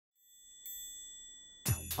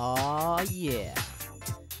Aw, yeah.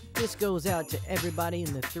 This goes out to everybody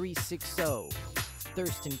in the 360,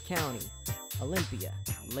 Thurston County, Olympia,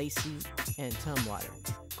 Lacey, and Tumwater.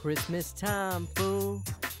 Christmas time, fool.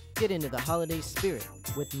 Get into the holiday spirit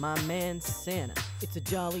with my man Santa. It's a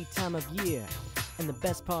jolly time of year. And the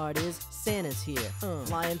best part is, Santa's here,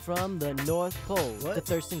 flying from the North Pole to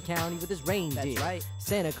Thurston County with his reindeer. That's right.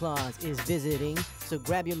 Santa Claus is visiting, so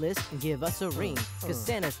grab your list and give us a ring, cause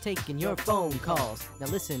Santa's taking your phone calls. Now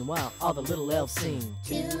listen while all the little elves sing.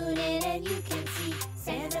 Tune in and you can see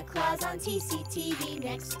Santa Claus on TCTV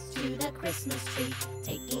next to the Christmas tree,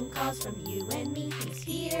 taking calls from you and me. He's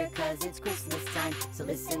here cause it's Christmas time, so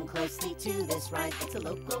listen closely to this rhyme. It's a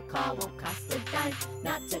local call, won't cost a dime.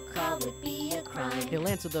 Not to call would be a crime. He'll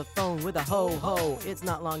answer the phone with a ho-ho. It's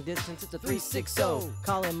not long distance, it's a 360.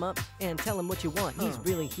 Call him up and tell him what you want. He's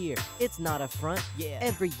really here, it's not a front.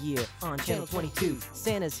 Every year on Channel 22,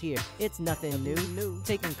 Santa's here, it's nothing new.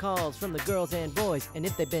 Taking calls from the girls and boys, and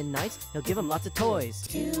if they've been nice, he'll give them lots of toys.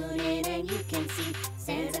 Tune in and you can see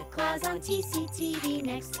Santa Claus on TCTV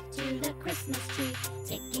next to the Christmas tree,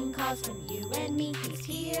 taking calls from you and me. He's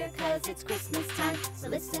here cause it's Christmas time, so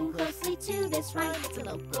listen closely to this rhyme. It's a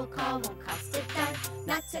local call, won't cost a dime.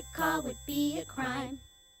 Not to call would be a crime.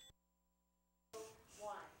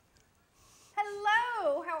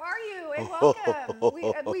 Hello, how are you? And welcome.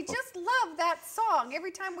 We just love that song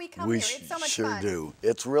every time we come here. It's so much fun. We sure do.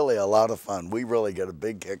 It's really a lot of fun. We really get a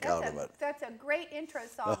big kick out of it. That's a great intro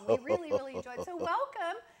song. We really, really enjoyed it. So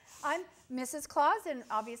welcome. I'm Mrs. Claus, and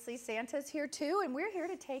obviously Santa's here too, and we're here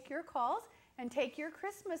to take your calls and take your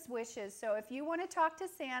Christmas wishes. So if you want to talk to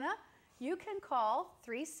Santa, you can call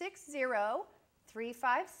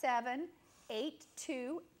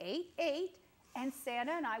 360-357-8288. And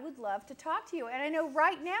Santa and I would love to talk to you. And I know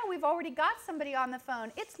right now we've already got somebody on the phone.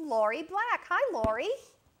 It's Lori Black. Hi, Lori.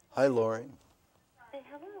 Hi, Lori.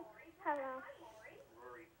 Hello. Hello.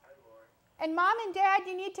 And Mom and Dad,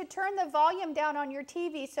 you need to turn the volume down on your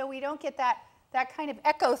TV so we don't get that kind of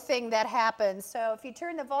echo thing that happens. So if you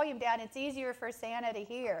turn the volume down, it's easier for Santa to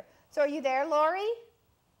hear. So are you there, Lori?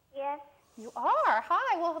 Yes. You are.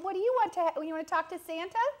 Hi. Well, what do you want to? You want to talk to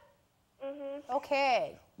Santa? Mm-hmm.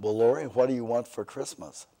 Okay. Well, Lori, what do you want for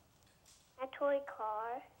Christmas? A toy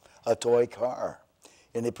car. A toy car.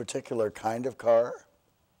 Any particular kind of car?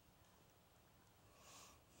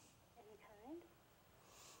 Any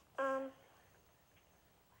kind?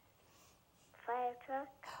 Fire truck.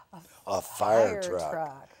 A fire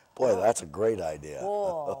truck. Boy, that's a great idea.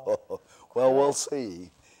 Cool. Well, we'll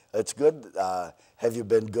see. It's good. Have you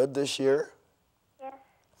been good this year? Yes.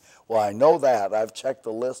 Well, I know that. I've checked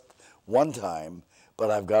the list one time, but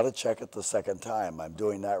I've got to check it the second time. I'm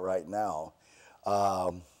doing that right now.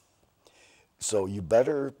 So you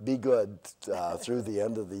better be good through the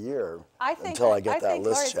end of the year until I get that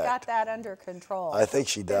list Lori's checked. got that under control. I think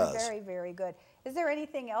she does. Very, very good. Is there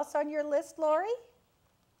anything else on your list, Lori?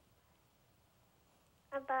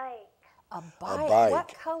 A bike. A bike. bike.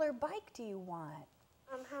 What color bike do you want?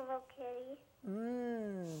 Hello Kitty.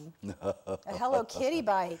 A Hello Kitty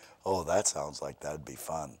bike. Oh, that sounds like that'd be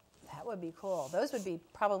fun. That would be cool. Those would be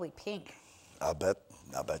probably pink. I bet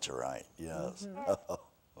you're right. Yes. Mm-hmm.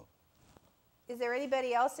 Is there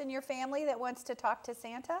anybody else in your family that wants to talk to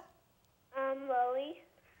Santa? Loey.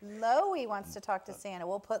 Loey wants to talk to Santa.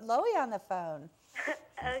 We'll put Loey on the phone.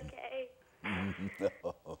 Okay.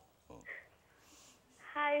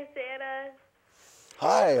 Hi, Santa.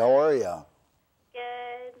 Hi, how are you?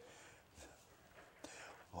 Good.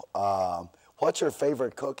 What's your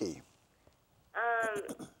favorite cookie?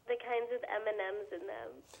 The kinds with M&Ms in them.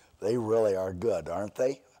 They really are good, aren't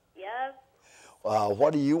they? Yep.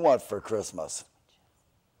 What do you want for Christmas?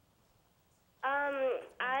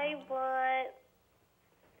 I want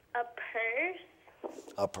a purse.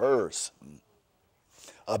 A purse.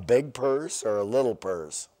 A big purse or a little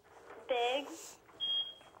purse? Big.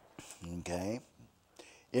 Okay.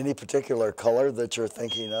 Any particular color that you're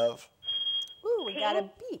thinking of? Ooh, we got a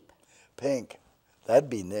beep. Pink. That'd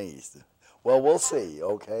be nice. Well, we'll see,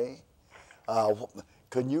 okay?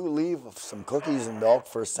 Could you leave some cookies and milk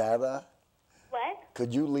for Santa? What?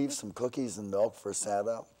 Could you leave some cookies and milk for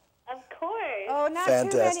Santa? Of course. Oh, not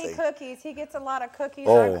Fantastic. too many cookies. He gets a lot of cookies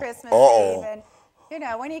Oh, on Christmas uh-oh. Eve. And, you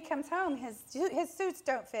know, when he comes home, his suits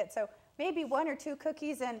don't fit. So maybe 1 or 2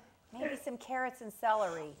 cookies and maybe some carrots and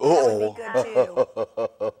celery. That would be good,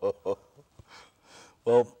 too.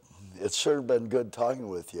 Well, it's sure been good talking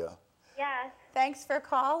with you. Yeah. Thanks for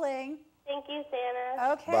calling. Thank you,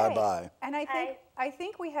 Santa. Okay. Bye-bye. And I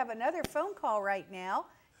think we have another phone call right now,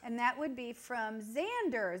 and that would be from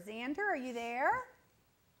Xander. Xander, are you there?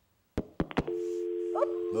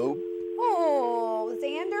 Nope. Oh,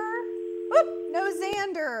 Xander? Whoop, no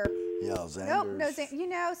Xander. Yeah, Xander. Nope, no Xander. You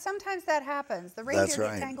know, sometimes that happens. The reindeer That's get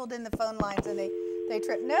right. tangled in the phone lines and they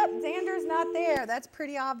trip. Nope, Xander's not there. That's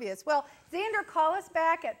pretty obvious. Well, Xander, call us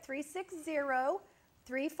back at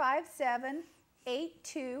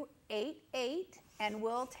 360-357-8288 and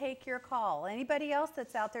we'll take your call. Anybody else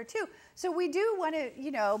that's out there too. So we do want to,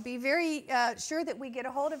 you know, be very sure that we get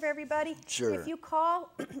a hold of everybody. Sure. If you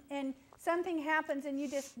call and something happens and you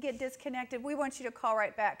just get disconnected, we want you to call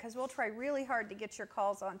right back because we'll try really hard to get your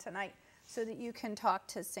calls on tonight so that you can talk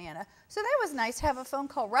to Santa. So that was nice to have a phone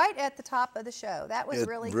call right at the top of the show. That was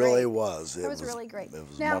really great. It really was. It was really great. It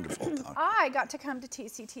was now, wonderful. I got to come to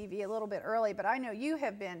TCTV a little bit early, but I know you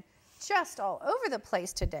have been just all over the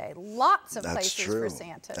place today. Lots of That's places true. for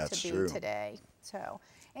Santa That's to be true. today. So,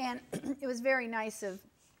 and it was very nice of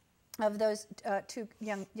those two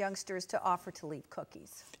youngsters to offer to leave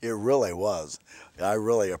cookies. It really was. I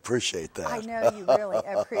really appreciate that. I know you really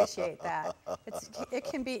appreciate that. It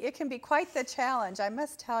can be quite the challenge, I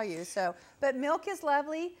must tell you. So, but milk is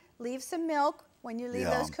lovely. Leave some milk when you leave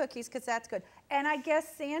those cookies because that's good. And I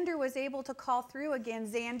guess Xander was able to call through again.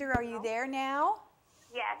 Xander, are you there now?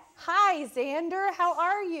 Yes. Hi, Xander. How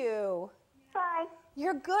are you? Fine.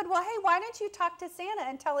 You're good. Well, hey, why don't you talk to Santa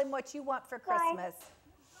and tell him what you want for Bye. Christmas?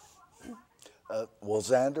 Well,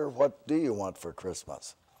 Xander, what do you want for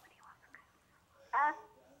Christmas?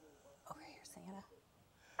 Over here, Santa.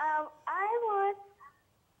 I want.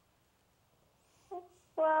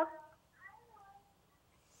 Well,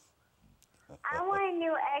 I want a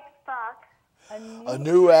new Xbox. A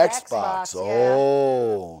new Xbox. yeah.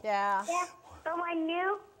 Oh. Yeah. Yeah, but my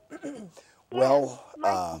new. Well,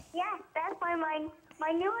 Yeah, that's my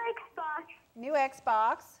new Xbox. New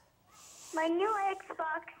Xbox. My new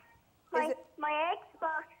Xbox. My it- my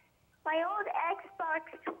Xbox. My old Xbox.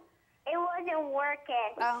 It wasn't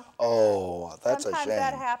working. oh, that's Sometimes a shame.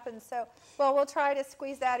 that happens. So, well, we'll try to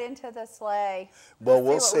squeeze that into the sleigh. Well,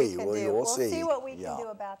 we'll what see. we can We'll do. We'll see. see what we can Yeah. do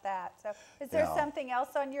about that. So, is there Yeah. something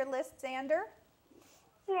else on your list, Xander?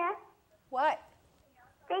 Yeah. What?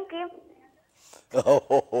 Thank you.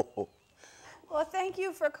 Oh, Well, thank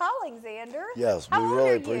you for calling, Xander. yes, How we old really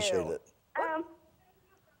are appreciate you? it.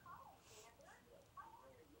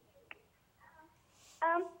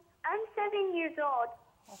 I'm 7 years old.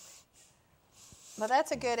 Well,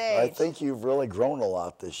 that's a good age. I think you've really grown a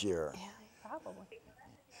lot this year. Yeah, probably.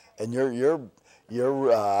 And you're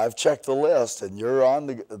I've checked the list, and you're on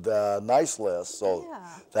the nice list, so Yeah,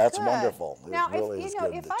 that's good. wonderful. Now, it really if is you know,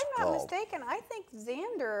 good if that I'm you not called. mistaken, I think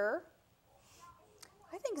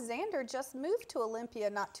Xander just moved to Olympia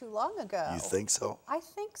not too long ago. You think so? I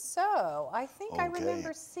think so. I think I Okay.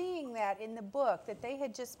 remember seeing that in the book that they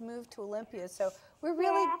had just moved to Olympia. So we're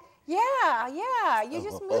really, yeah, you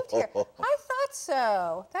just moved here. I thought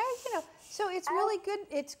so. So it's really good.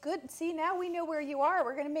 It's good. See, now we know where you are.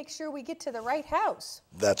 We're going to make sure we get to the right house.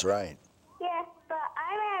 That's right. Yeah, but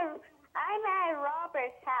I'm at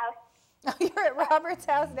Robert's house. You're at Robert's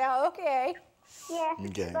house now. Okay. Yeah.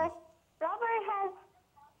 Okay. But Robert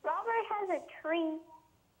has a tree.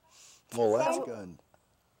 Well, that's good.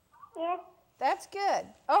 Yeah. That's good.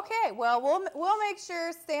 Okay. Well, we'll make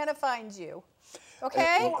sure Santa finds you.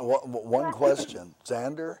 Okay. One question,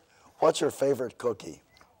 Xander, what's your favorite cookie?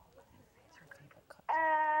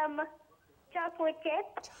 Chocolate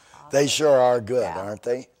chip. They sure are good, Yeah. aren't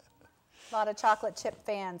they? A lot of chocolate chip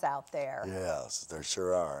fans out there. Yes, there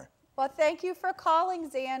sure are. Well, thank you for calling,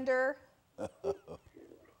 Xander.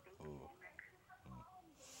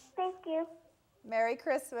 Thank you. Merry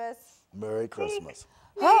Christmas. Merry Christmas.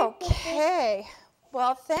 Okay.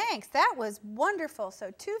 Well, thanks. That was wonderful.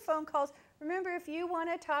 So 2 phone calls. Remember, if you want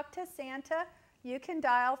to talk to Santa, you can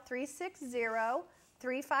dial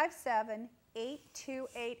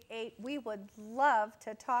 360-357-8288. We would love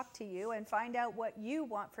to talk to you and find out what you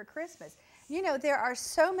want for Christmas. You know, there are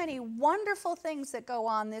so many wonderful things that go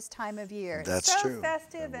on this time of year. That's it's so true.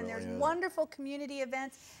 festive, It and really there's is. wonderful community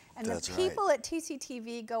events. And That's the right. people at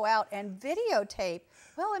TCTV go out and videotape.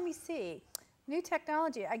 Well, let me see. New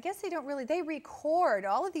technology. I guess they record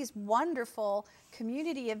all of these wonderful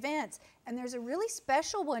community events. And there's a really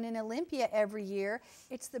special one in Olympia every year.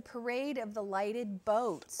 It's the Parade of the Lighted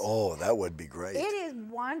Boats. Oh, that would be great. It is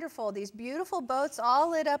wonderful. These beautiful boats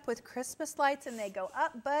all lit up with Christmas lights, and they go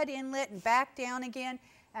up Bud Inlet and back down again.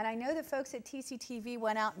 And I know the folks at TCTV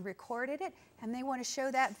went out and recorded it, and they want to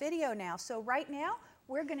show that video now. So right now,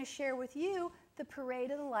 we're going to share with you the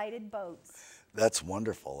Parade of the Lighted Boats. That's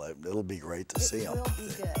wonderful. It'll be great to see It them. will be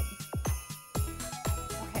good.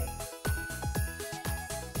 Okay.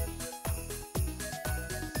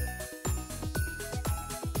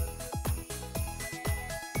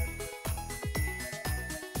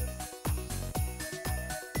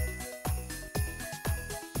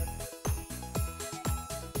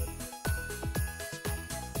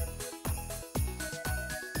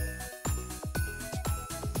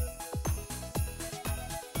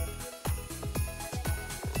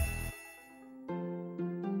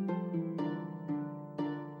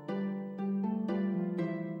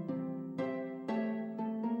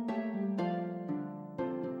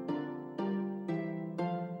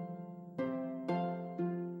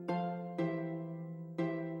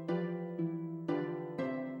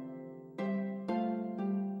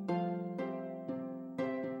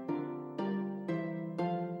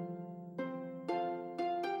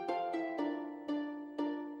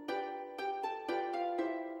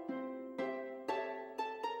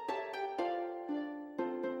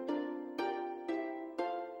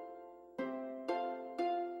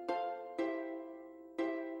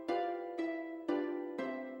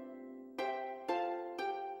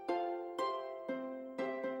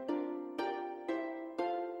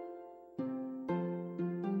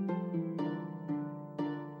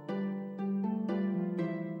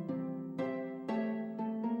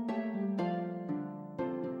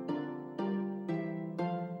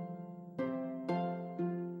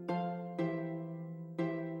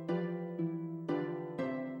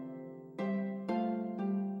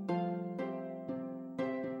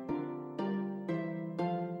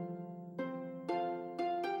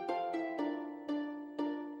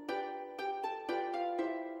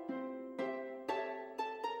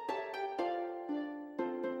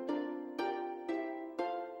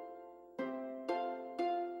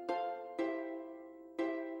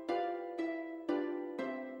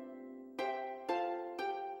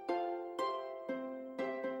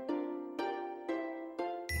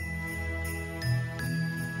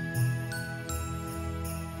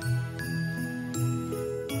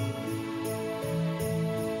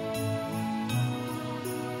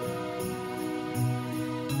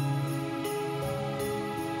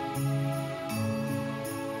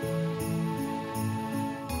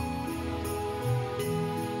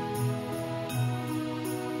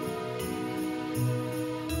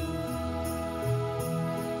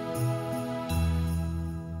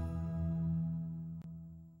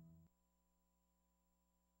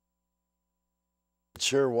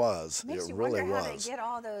 sure was. Makes It you really wonder how they was. get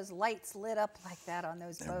all those lights lit up like that on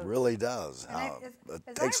those It boats. really does. And It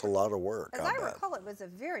as takes I a lot of work. As I I bet. recall, it was a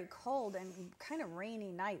very cold and kind of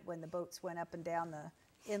rainy night when the boats went up and down the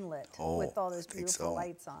inlet with all those I think beautiful so.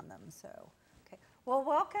 lights on them. So, okay. Well,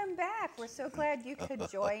 welcome back. We're so glad you could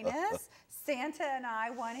join us. Santa and I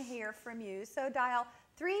want to hear from you. So dial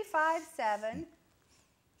 357-8288.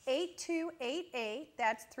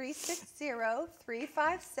 That's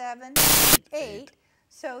 360-357-88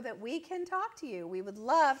 so that we can talk to you. We would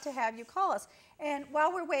love to have you call us. And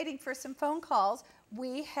while we're waiting for some phone calls,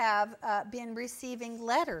 we have been receiving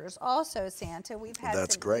letters also, Santa. We've had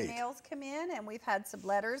That's some great. emails come in, and we've had some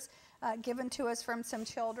letters given to us from some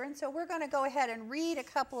children. So we're going to go ahead and read a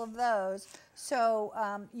couple of those so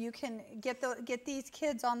you can get these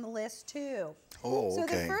kids on the list too. Oh, So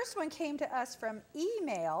okay. the first one came to us from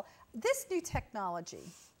email. This new technology,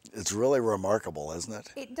 It's really remarkable, isn't it?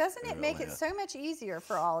 it doesn't it make really it is. so much easier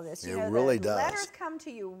for all of this? It really the does. letters come to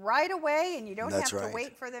you right away, and you don't That's have to right.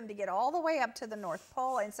 wait for them to get all the way up to the North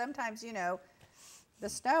Pole. And sometimes, the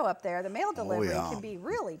snow up there, the mail delivery yeah. can be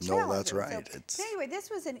really No, challenging. that's right. So anyway, this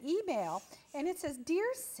was an email, and it says, "Dear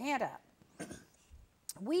Santa,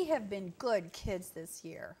 we have been good kids this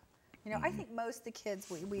year." I think most of the kids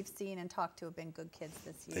we've seen and talked to have been good kids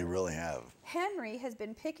this year. They really have. Henry has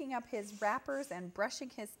been picking up his wrappers and brushing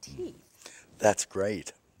his teeth. That's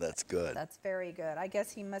great. That's good. That's very good. I guess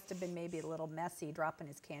he must have been maybe a little messy dropping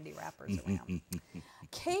his candy wrappers around.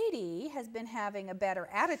 Katie has been having a better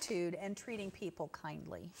attitude and treating people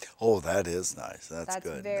kindly. Oh, that is nice. That's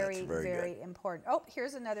good. Very, That's very, very good. important. Oh,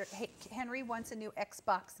 here's another. Hey, Henry wants a new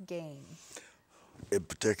Xbox game. A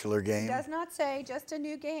particular game? Does not say, just a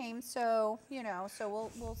new game. So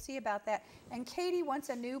we'll see about that. And Katie wants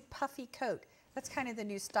a new puffy coat. That's kind of the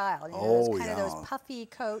new style. Oh, those kind of those yeah. puffy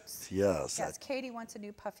coats. Yes. Yes, Katie wants a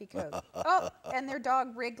new puffy coat. Oh, and their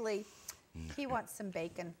dog Wrigley, he wants some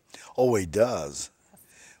bacon. Oh, he does.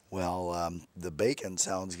 Well, the bacon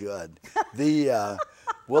sounds good.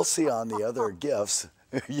 We'll see on the other gifts.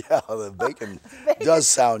 Yeah, the bacon does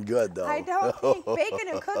sound good, though. I don't think bacon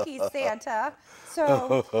and cookies, Santa.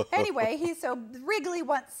 So anyway, so Wrigley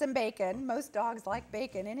wants some bacon. Most dogs like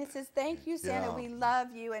bacon. And it says, "Thank you, Santa. Yeah. We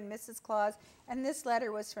love you and Mrs. Claus." And this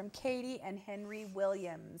letter was from Katie and Henry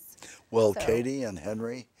Williams. Well, So- Katie and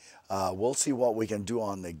Henry, we'll see what we can do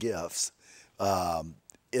on the gifts.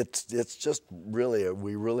 It's just really,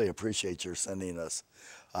 we really appreciate your sending us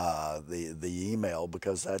the email,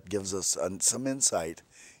 because that gives us some insight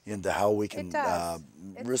into how we can does.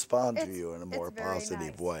 respond to It's- you in a it's more very positive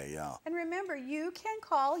nice. way. Yeah. And remember, you can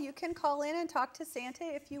call in and talk to Santa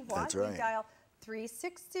if you want. That's right. You dial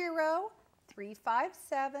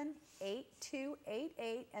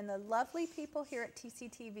 360-357-8288, and the lovely people here at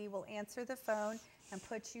TCTV will answer the phone and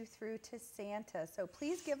put you through to Santa. So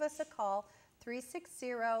please give us a call,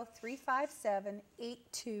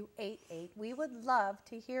 360-357-8288. We would love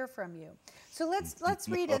to hear from you. So let's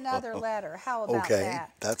read another letter. How about Okay,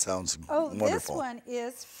 that? that sounds Oh, wonderful. this one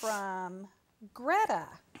is from Greta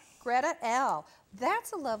L.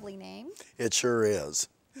 That's a lovely name. It sure is.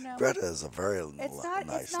 know, Greta is a very It's nice not.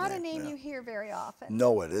 It's not a name yeah. you hear very often.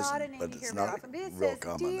 No, it Not a isn't, name but you it's hear not very a often. But it real says,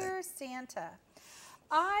 common name. "Dear Santa,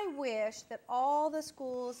 I wish that all the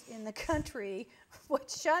schools in the country would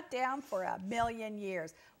shut down for 1,000,000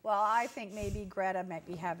 years." Well, I think maybe Greta might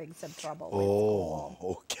be having some trouble with school.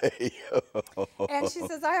 Oh, okay. And she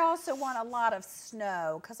says, "I also want a lot of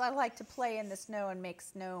snow because I like to play in the snow and make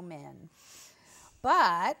snowmen."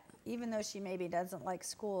 But even though she maybe doesn't like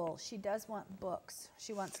school, she does want books.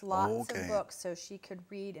 She wants lots of Okay. books so she could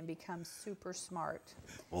read and become super smart.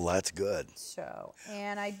 Well, that's good. So,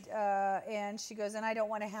 and she goes, "And I don't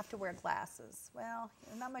want to have to wear glasses." Well,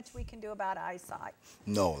 there's not much we can do about eyesight.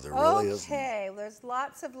 No, there really isn't. Okay, there's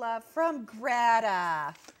lots of love from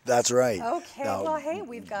Greta. That's right. Okay, Now, well, hey,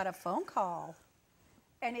 we've got a phone call.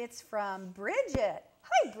 And it's from Bridget.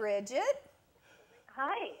 Hi, Bridget.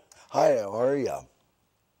 Hi. Hi, how are you?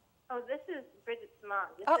 Oh, this is Bridget's mom.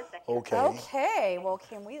 Just Oh, a second. Okay. Okay, well,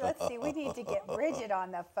 let's see, we need to get Bridget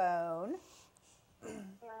on the phone.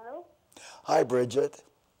 Hello? Hi, Bridget.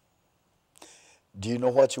 Do you know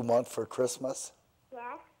what you want for Christmas?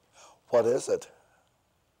 Yes. What is it?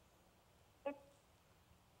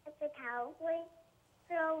 It's a cowboy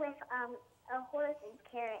girl with a horse and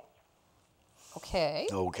carrots. Okay.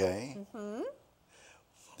 Okay.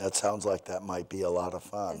 That sounds like that might be a lot of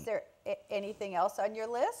fun. Is there anything else on your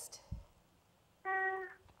list?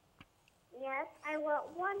 Yes, I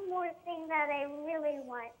want one more thing that I really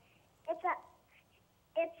want. It's a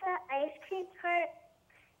ice cream cart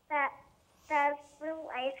that has little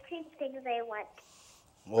ice cream things I want.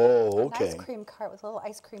 Oh, An okay. ice cream cart with little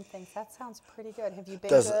ice cream things. That sounds pretty good. Have you been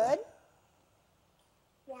Does it- good?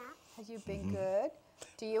 Yeah. Have you been good?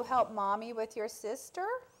 Do you help Mommy with your sister?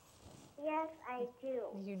 Yes, I do.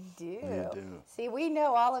 You do. You do. See, we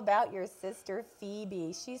know all about your sister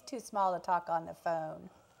Phoebe. She's too small to talk on the phone.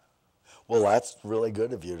 Well, that's really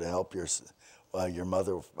good of you to help your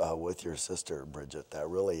mother with your sister, Bridget. That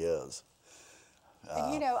really is.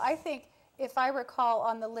 And you know, I think if I recall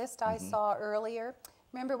on the list I saw earlier,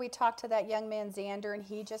 remember we talked to that young man Xander and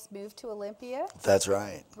he just moved to Olympia? That's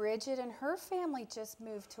right. Bridget and her family just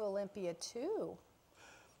moved to Olympia too.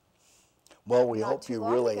 Well, we Not hope too you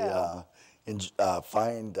long really ago.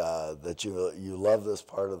 find that you love this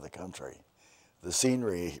part of the country. The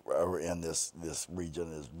scenery in this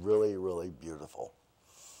region is really, really beautiful.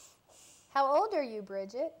 How old are you,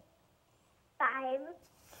 Bridget? 5.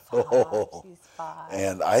 She's 5.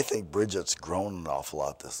 And I think Bridget's grown an awful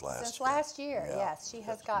lot this last Since year. last year, Yeah, yes. She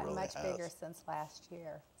has gotten really much has. bigger since last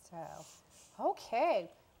year. So, okay.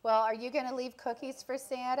 Well, are you going to leave cookies for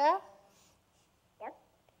Santa? Yep.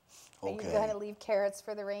 Are you Okay. going to leave carrots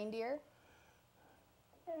for the reindeer?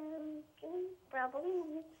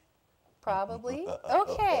 Probably. Probably.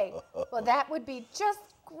 Okay. Well, that would be just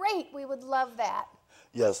great. We would love that.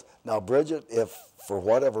 Yes. Now, Bridget, if for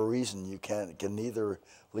whatever reason you can neither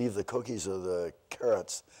leave the cookies or the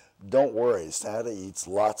carrots, don't worry. Santa eats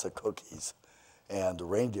lots of cookies, and the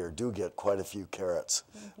reindeer do get quite a few carrots.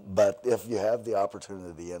 But if you have the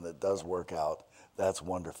opportunity and it does work out, that's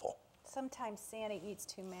wonderful. Sometimes Santa eats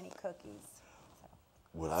too many cookies.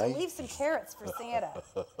 Would So I? leave some carrots for Santa.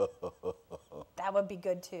 That would be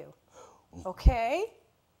good too. Okay.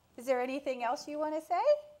 Is there anything else you want to say?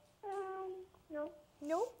 No.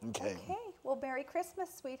 Nope. Okay. Well, Merry Christmas,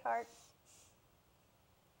 sweetheart.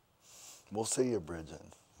 We'll see you, Bridget.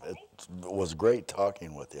 It was great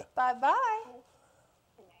talking with you. Bye-bye.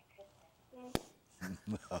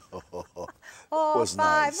 was 5.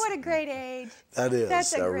 nice. What a great age. That is.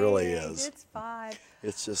 That's a That great really age. is. It's 5.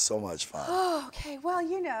 It's just so much fun. Oh, okay. Well,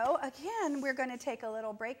 you know, again, we're going to take a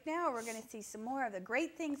little break now. We're going to see some more of the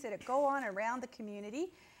great things that go on around the community.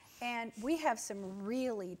 And we have some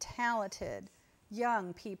really talented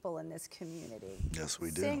young people in this community. Yes,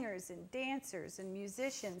 we do. Singers and dancers and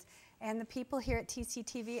musicians. And the people here at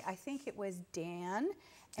TCTV, I think it was Dan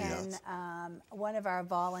and Yes. one of our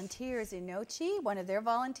volunteers, Inochi, one of their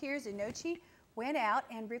volunteers, Inochi, went out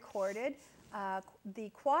and recorded the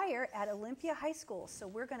choir at Olympia High School. So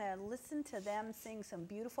we're going to listen to them sing some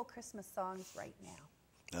beautiful Christmas songs right now.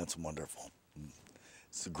 That's wonderful.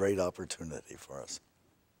 It's a great opportunity for us.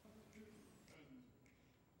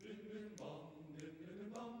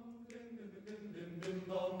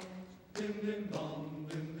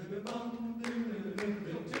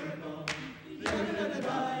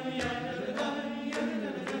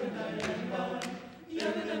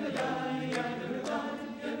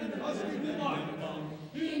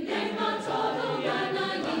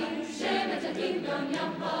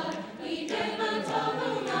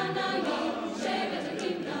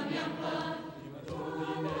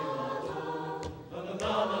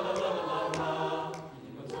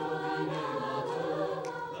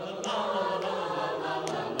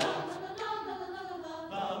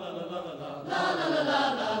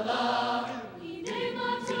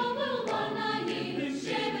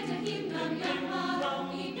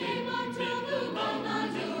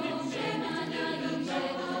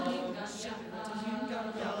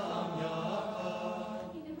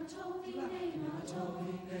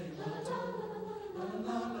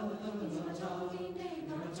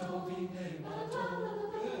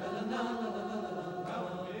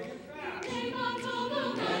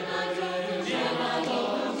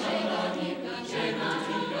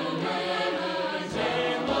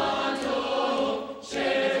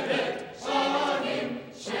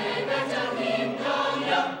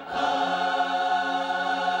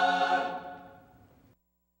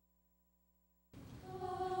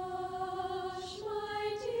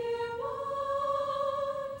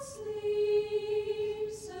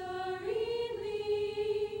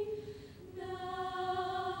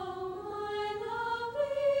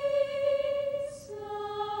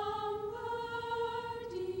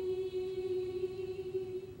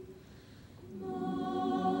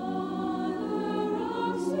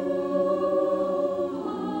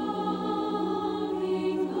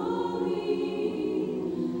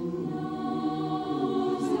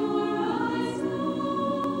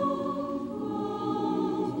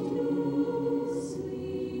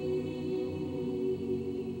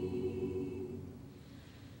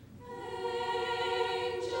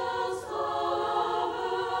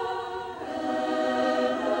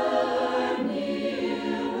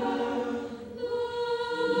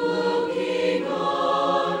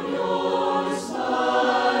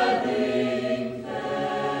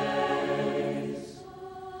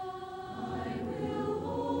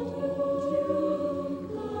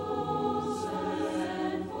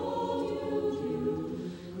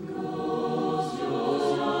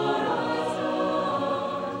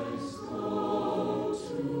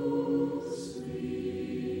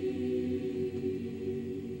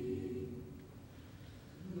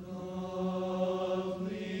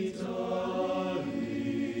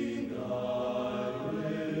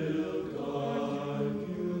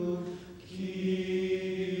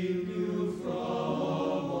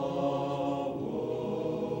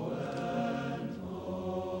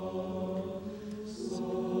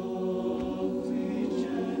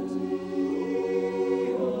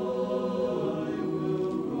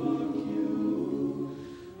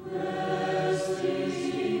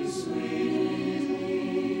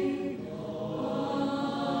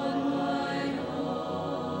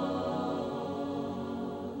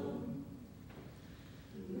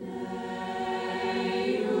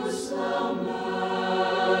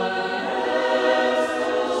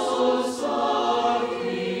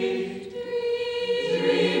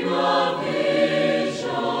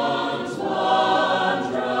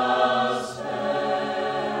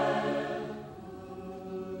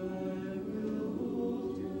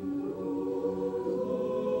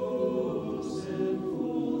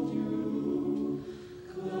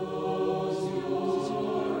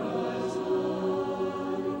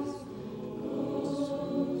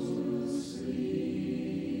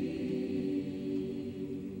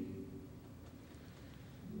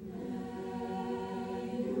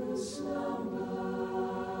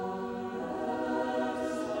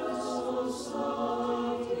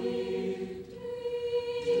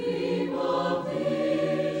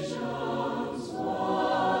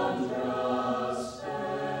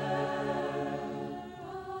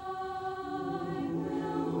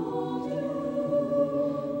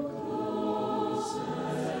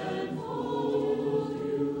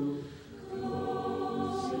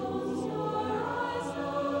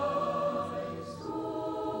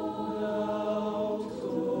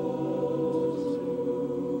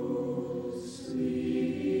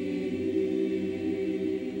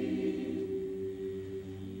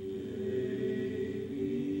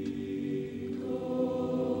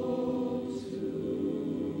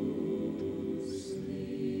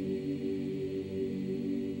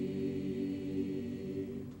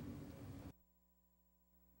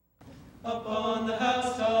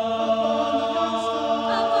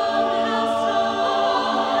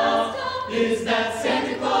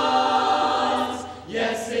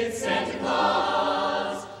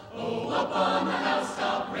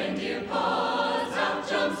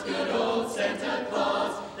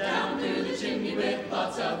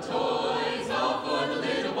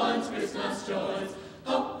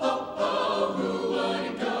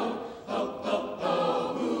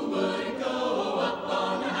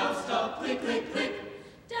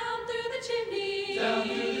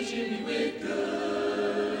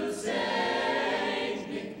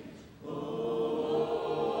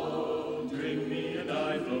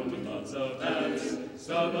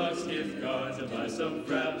 buy some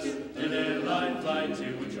fraps, an airline flight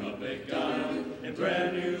to a tropic isle, and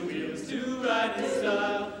brand new wheels to ride in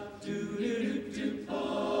style. Do-do-do-do,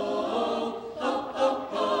 oh, oh, oh,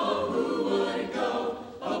 oh, who wouldn't go?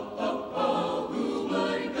 Oh, oh, oh, who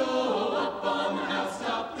wouldn't go? Up on the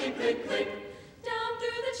housetop, click, click, click. Down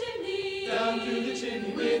through the chimney. Down through the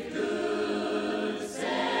chimney with good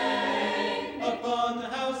sang. Up on the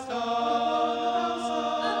housetop.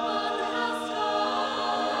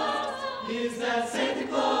 Is that Santa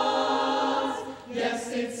Claus? Yes,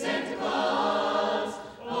 it's Santa Claus.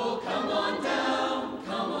 Oh, come on down,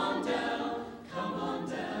 come on down, come on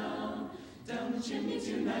down, down the chimney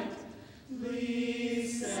tonight,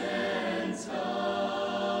 please, Santa.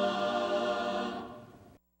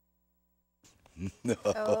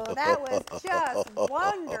 Oh, that was just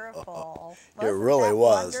wonderful. It Wasn't really that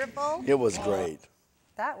was. Wonderful? It was great.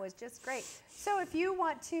 That was just great. So if you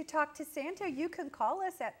want to talk to Santa, you can call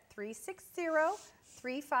us at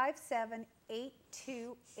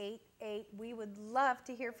 360-357-8288. We would love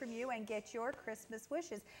to hear from you and get your Christmas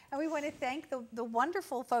wishes. And we want to thank the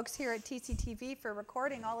wonderful folks here at TCTV for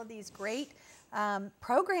recording all of these great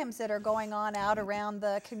programs that are going on out around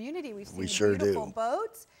the community. We've seen We the sure beautiful do.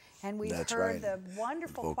 boats. And we've That's heard right. the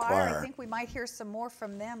wonderful Full choir. I choir. think we might hear some more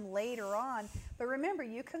from them later on. But remember,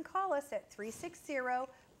 you can call us at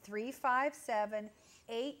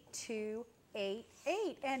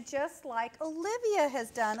 360-357-8288. And just like Olivia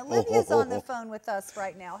has done, Olivia's on the phone with us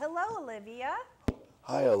right now. Hello, Olivia.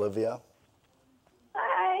 Hi, Olivia.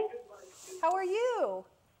 Hi. How are you?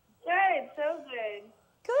 Good, so good.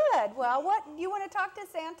 Good. Well, what you want to talk to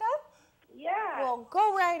Santa? Yeah. Well,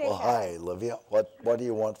 go right ahead. Well, hi, Olivia. What do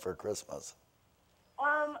you want for Christmas?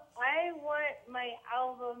 I want my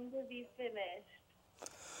album to be finished.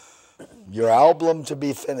 Your album to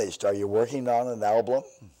be finished. Are you working on an album?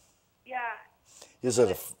 Yeah, Is it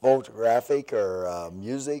a photographic or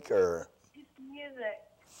music or? it's music.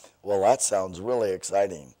 Well, that sounds really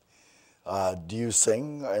exciting. Do you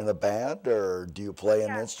sing in a band or do you play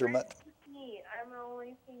an instrument? It's me. I'm the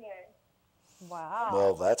only singer. Wow.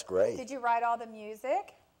 Well, that's great. Did you write all the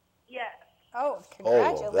music? Yes. Oh,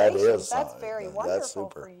 congratulations. that is, That's very that's wonderful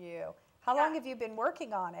super. for you. How long have you been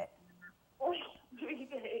working on it? 3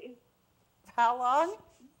 days. How long?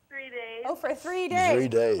 3 days. Oh, for 3 days. 3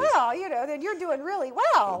 days. Well, then you're doing really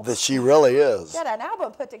well. She really is. Get an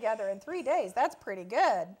album put together in 3 days. That's pretty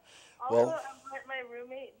good. Also, Well- I want my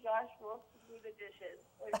roommate Josh Wolf to do the dishes.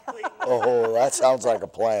 Like, clean them. Oh, that sounds like a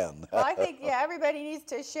plan. Well, I think, everybody needs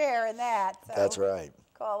to share in that. So. That's right.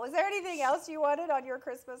 Cool. Was there anything else you wanted on your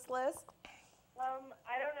Christmas list? I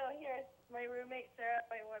don't know. Here, my roommate Sarah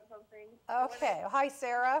might want something. Okay. Hi,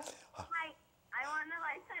 Sarah. Hi. I want a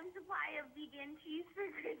lifetime supply of vegan cheese for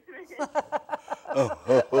Christmas.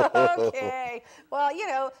 Okay. Well,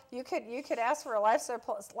 you could ask for a I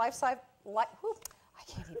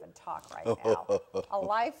can't even talk right now. A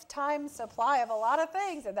lifetime supply of a lot of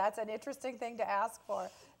things, and that's an interesting thing to ask for.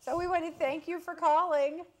 So we want to thank you for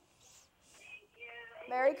calling. Thank you.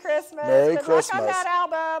 Merry Christmas. Merry Good Christmas. luck on that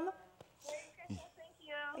album. Merry Christmas. Thank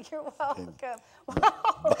you. You're welcome.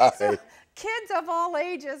 Wow. Bye. So, kids of all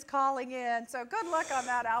ages calling in. So good luck on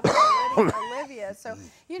that album, Olivia. So,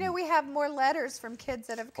 we have more letters from kids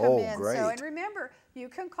that have come Oh, in. great. So, and remember, you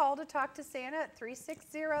can call to talk to Santa at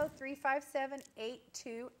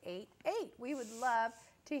 360-357-8288. We would love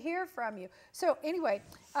to hear from you. So anyway,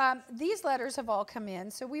 these letters have all come in.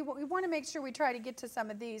 So we want to make sure we try to get to some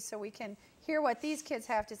of these so we can hear what these kids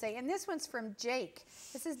have to say. And this one's from Jake.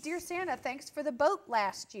 It says, Dear Santa, thanks for the boat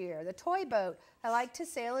last year, the toy boat. I like to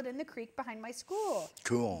sail it in the creek behind my school.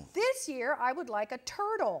 Cool. This year, I would like a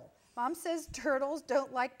turtle. Mom says turtles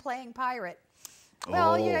don't like playing pirate.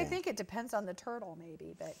 Well, I think it depends on the turtle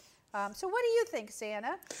maybe. But so what do you think,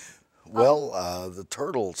 Santa? Well, the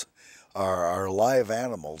turtles are live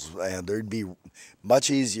animals, and it'd be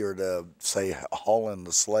much easier to, say, haul in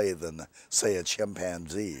the sleigh than, say, a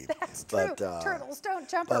chimpanzee. That's true. Turtles don't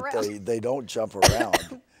jump but around. they don't jump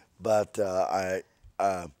around. But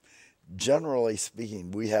generally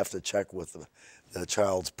speaking, we have to check with the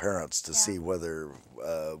child's parents to see whether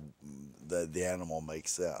the animal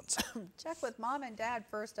makes sense. Check with mom and dad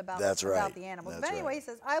first about That's right. the animals. That's But anyway, right. he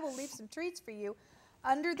says, I will leave some treats for you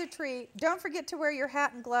under the tree. Don't forget to wear your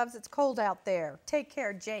hat and gloves. It's cold out there. Take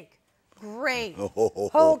care, Jake. Great.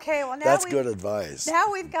 Okay, well now That's good advice. Now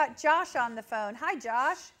we've got Josh on the phone. Hi,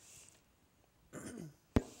 Josh.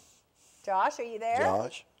 Josh, are you there?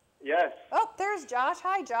 Josh? Yes. Oh, there's Josh.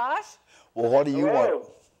 Hi, Josh. Well, what do you Hello. want?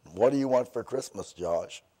 What do you want for Christmas,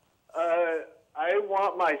 Josh? I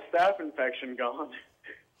want my staph infection gone.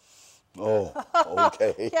 Oh,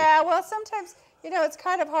 okay. Yeah, well, sometimes, You know, it's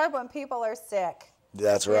kind of hard when people are sick.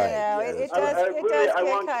 That's You right. know, Yeah, it that's does, right. it does get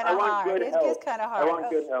kind I of want hard. good It health. gets kind of hard. I want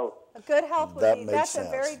good health. Good health would That be, makes that's sense.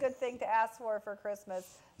 a very good thing to ask for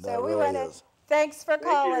Christmas. So That we really want to, is. thanks for Thank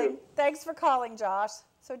calling. you. Thanks for calling, Josh.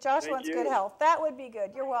 So Josh Thank wants you. good health. That would be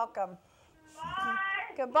good. You're welcome.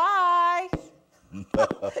 Goodbye. We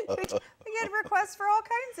get requests for all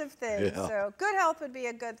kinds of things. Yeah. So good health would be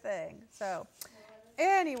a good thing. So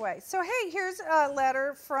anyway, so hey, here's a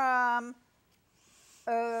letter from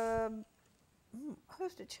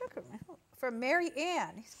who's the chicken? From Mary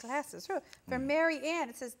Ann. These glasses. From Mary Ann.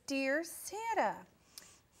 It says, "Dear Santa,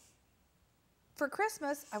 for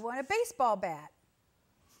Christmas, I want a baseball bat."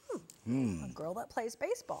 A girl that plays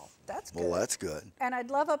baseball. That's good. Well, that's good. And I'd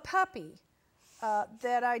love a puppy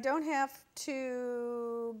that I don't have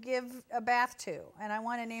to give a bath to, and I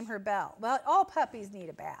want to name her Belle. Well, all puppies need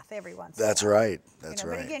a bath every once in a while. That's right. That's You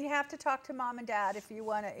know, right. But again, you have to talk to mom and dad if you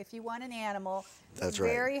want an animal. That's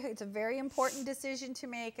right. It's a very important decision to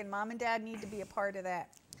make, and mom and dad need to be a part of that.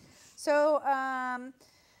 So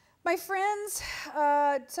my friends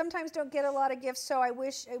sometimes don't get a lot of gifts, so I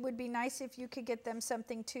wish it would be nice if you could get them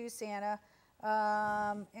something too, Santa.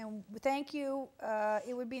 And thank you.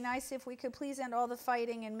 It would be nice if we could please end all the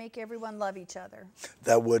fighting and make everyone love each other.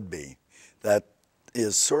 That would be. That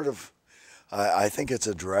is sort of, I think it's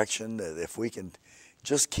a direction that if we can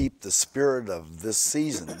just keep the spirit of this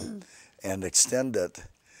season and extend it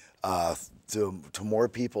to more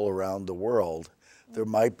people around the world, there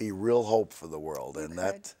might be real hope for the world. And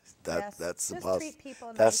Yes. that's the Just treat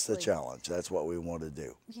people that's the nicely. challenge. That's what we want to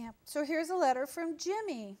do. Yeah. So here's a letter from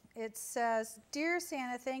Jimmy. It says, "Dear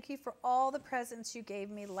Santa, thank you for all the presents you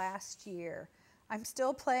gave me last year. I'm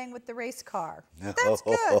still playing with the race car." That's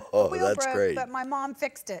good. The wheel That's broke, great. but my mom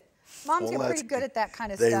fixed it. Moms Well, get pretty that's good at that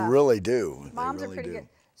kind of They stuff. really do. Moms they are really pretty do. good.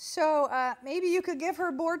 So maybe you could give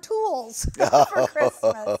her more tools for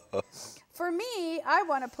Christmas. For me, I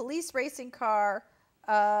want a police racing car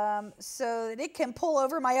so that it can pull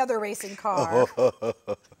over my other racing car.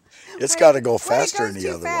 It's got to go faster when than it the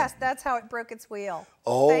goes too other fast, one. that's how it broke its wheel.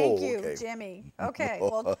 Oh, Thank you, okay. Jimmy. Okay,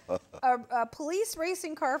 well, a police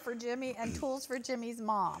racing car for Jimmy and tools for Jimmy's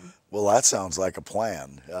mom. Well, that sounds like a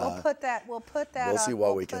plan. We'll put that. We'll see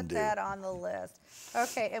what we can do. Put that on the list.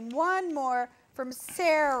 Okay, and one more from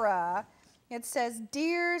Sarah. It says,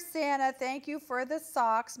 "Dear Santa, thank you for the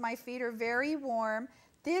socks. My feet are very warm.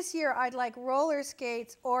 This year, I'd like roller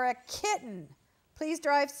skates or a kitten. Please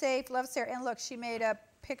drive safe. Love, Sarah." And look, she made a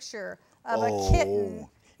picture of a kitten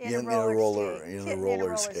in a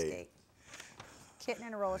roller skate. Kitten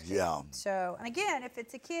in a roller skate. Yeah. So, and again, if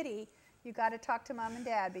it's a kitty, you got to talk to mom and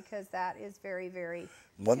dad because that is very, very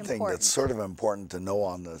One important. thing that's sort of important to know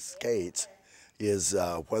on the skates is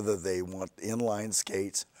whether they want inline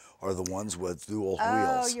skates or the ones with dual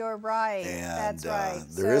Oh, wheels. you're right. And, That's right.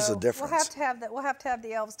 there is a So difference. We'll have to have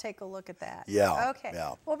the elves take a look at that. Yeah, Okay.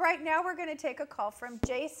 yeah. Well, right now we're going to take a call from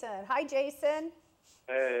Jason. Hi, Jason.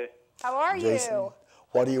 Hey, How are Jason, you?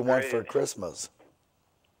 what do you want for Great. Christmas?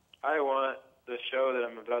 I want the show that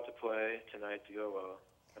I'm about to play tonight to go well.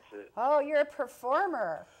 That's it. Oh, you're a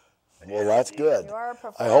performer. Well, that's good. You are a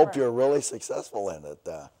I hope performer. you're really successful in it.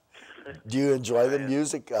 Do you enjoy the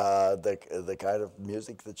music, the kind of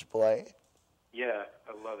music that you play? Yeah,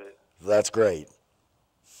 I love it. That's great.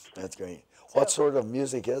 That's great. What sort of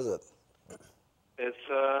music is it? It's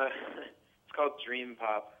called Dream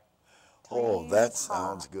Pop. Oh, that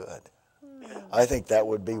sounds good. I think that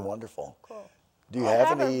would be wonderful. Cool. Do you I'll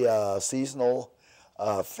have have any seasonal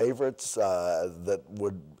favorites that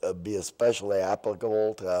would be especially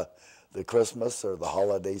applicable to the Christmas or the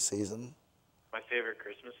holiday season? My favorite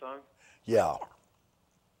Christmas song? Yeah.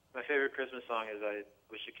 My favorite Christmas song is I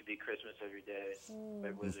Wish It Could Be Christmas Every Day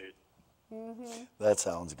by Blizzard. That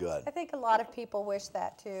sounds good. I think a lot of people wish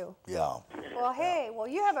that too. Yeah. Well, hey,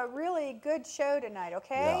 you have a really good show tonight,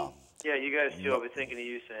 okay? Yeah. Yeah, you guys too. I'll be thinking of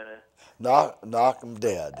you, Santa. Knock them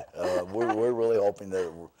dead. We're really hoping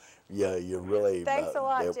that you really. Thanks a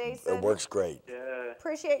lot, Jason. It works great. Yeah.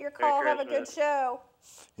 Appreciate your call. Have a good Christmas. show.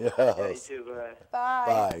 Yeah, you Yes. too. Bye. Bye.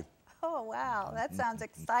 Bye. Oh, wow. That sounds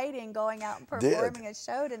exciting going out and Did. performing a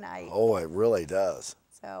show tonight. Oh, it really does.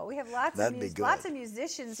 So we have lots That'd be lots good. of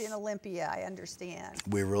musicians in Olympia, I understand.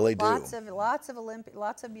 We really do. Lots of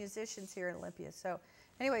musicians here in Olympia. So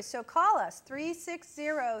anyway, so call us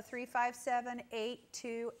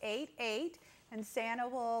 360-357-8288 and Santa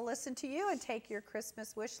will listen to you and take your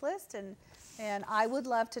Christmas wish list and I would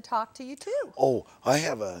love to talk to you too. Oh, I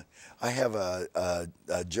have a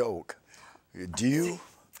joke. Do you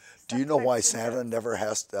know why Santa never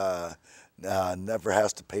has to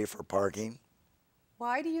pay for parking?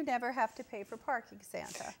 Why do you never have to pay for parking,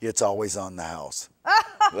 Santa? It's always on the house.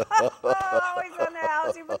 Always on the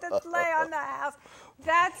house. You put the sleigh on the house.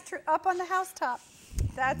 That's true. Up on the housetop.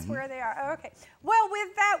 That's where they are. Okay. Well,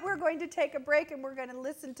 with that, we're going to take a break and we're going to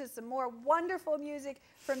listen to some more wonderful music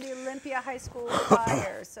from the Olympia High School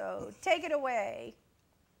Choir. So take it away.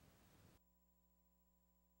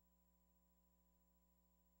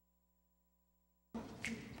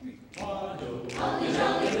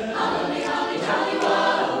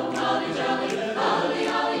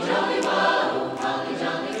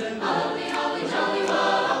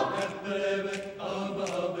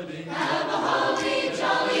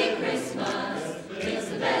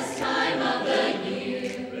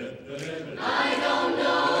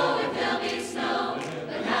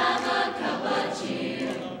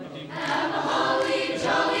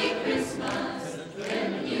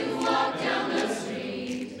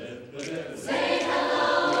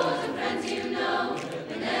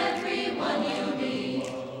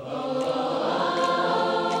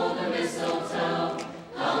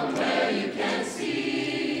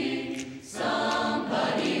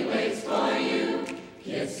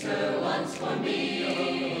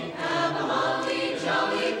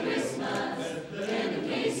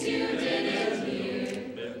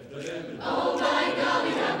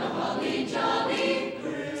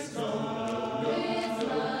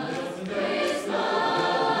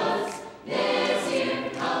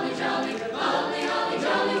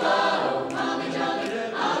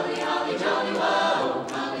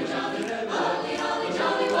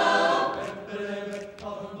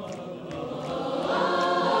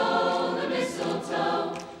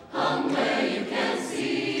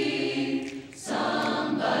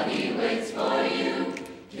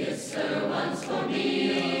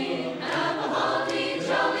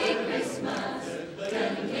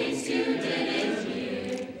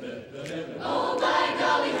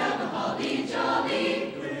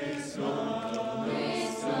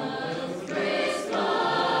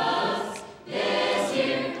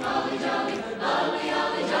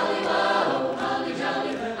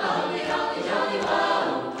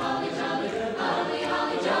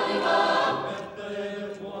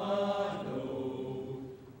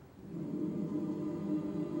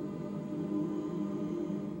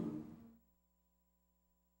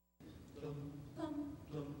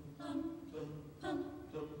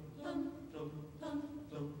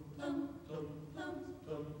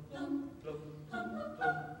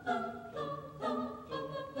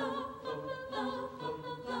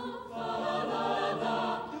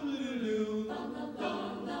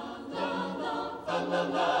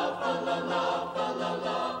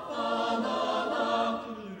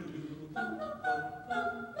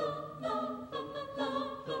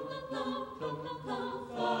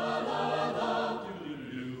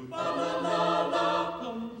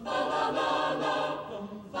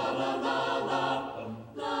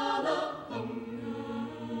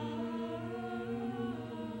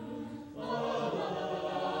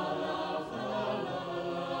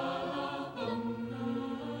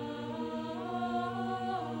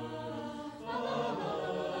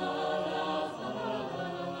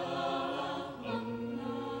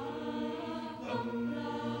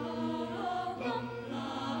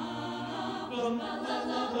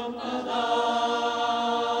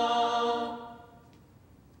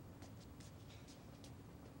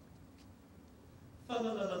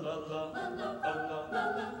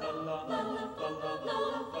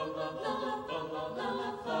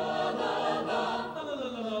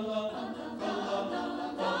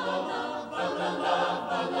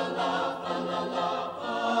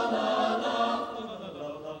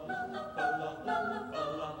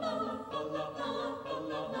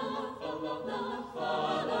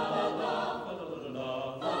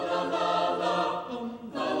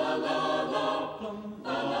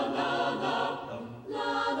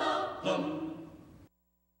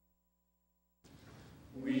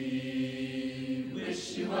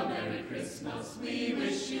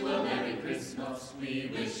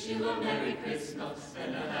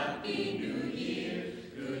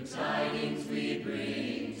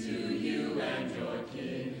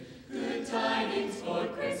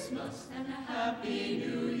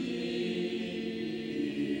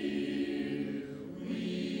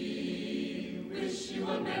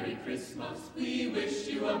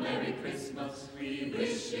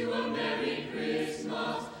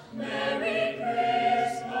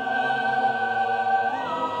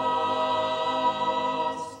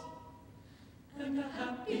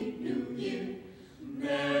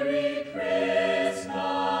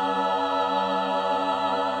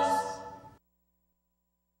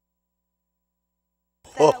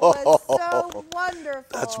 That was so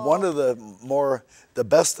wonderful. That's one of the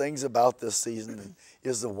best things about this season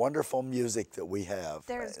is the wonderful music that we have.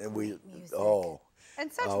 There's and great music.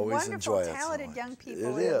 And such always wonderful, enjoy it so talented much. young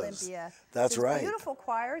people It in is. Olympia. That's There's right. Beautiful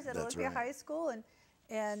choirs at That's Olympia right. High School,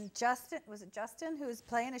 and Justin, was it Justin who's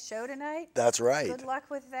playing a show tonight? That's right. Good luck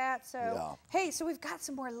with that. So, Yeah. hey, so we've got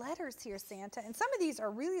some more letters here, Santa, and some of these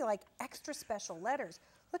are really like extra special letters.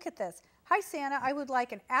 Look at this. Hi, Santa. I would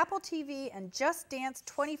like an Apple TV and Just Dance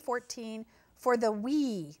 2014 for the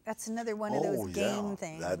Wii. That's another one of those game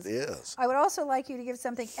things. That is. I would also like you to give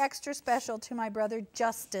something extra special to my brother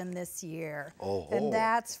Justin this year. Oh. And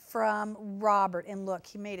that's from Robert. And look,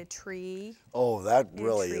 he made a tree. Oh, that Made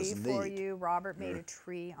really a tree is for neat. you. Robert made a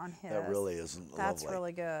tree on his. That really is That's lovely.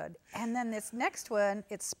 really good. And then this next one,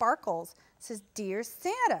 it sparkles. It says, Dear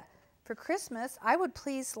Santa, for Christmas, I would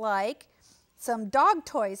please like some dog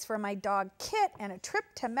toys for my dog Kit and a trip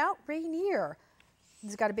to Mount Rainier.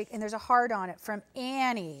 It's got a big, and there's a heart on it from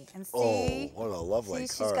Annie. And see, Oh, what a lovely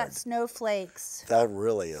see, card. she's got snowflakes. That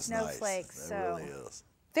really is Snowflakes, nice. so- That really is.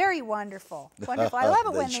 Very wonderful. Wonderful. I love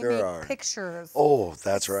it They when sure they make are. pictures. Oh,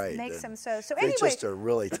 that's right. Makes And them so. They Anyway, just are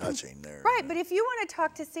really touching there. right, but if you want to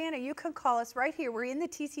talk to Santa, you can call us right here. We're in the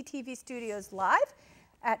TCTV studios live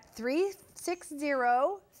at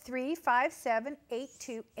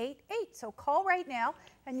 360-357-8288. So call right now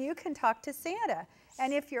and you can talk to Santa.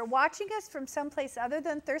 And if you're watching us from someplace other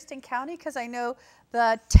than Thurston County, because I know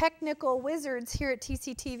the technical wizards here at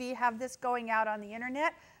TCTV have this going out on the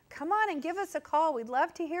internet, come on and give us a call. We'd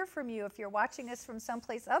love to hear from you if you're watching us from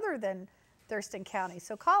someplace other than Thurston County.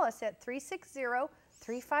 So call us at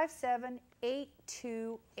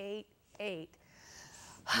 360-357-8288.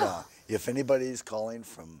 Yeah. If anybody's calling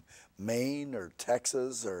from Maine or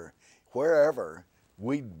Texas or wherever,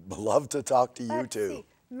 we'd love to talk to you Let's too. see.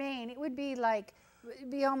 Maine, it would be like,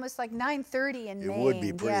 it'd be almost like 9:30 in Maine. It would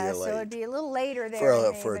be pretty yeah, so late. it'd be a little later there. For a-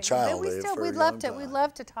 in Maine, for a but child, we for still, a we'd love young to. time. We'd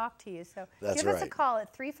love to talk to you. So That's give us a right. call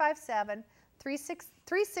at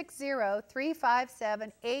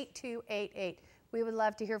 360-357-8288. We would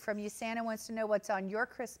love to hear from you. Santa wants to know what's on your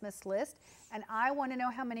Christmas list, and I want to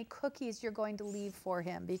know how many cookies you're going to leave for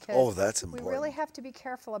him because Oh, that's we important. really have to be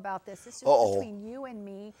careful about this. This is Uh-oh. between you and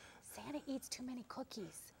me. Santa eats too many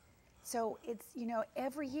cookies. So it's,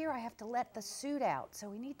 every year I have to let the suit out. So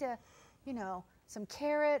we need to, some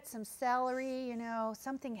carrots, some celery,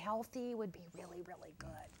 something healthy would be really, really good.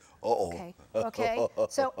 Uh-oh. Okay, okay.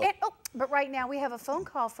 So, but right now we have a phone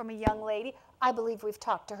call from a young lady. I believe we've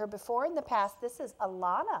talked to her before in the past. This is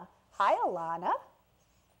Alana. Hi, Alana.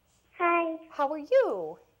 Hi. How are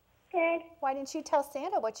you? Good. Why didn't you tell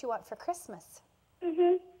Santa what you want for Christmas?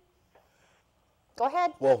 Mhm. Go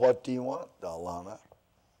ahead. Well, what do you want, Alana?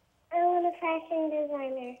 I want a fashion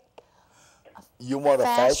designer. You want a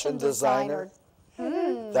fashion designer?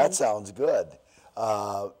 Hmm. That sounds good.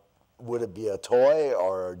 Would it be a toy,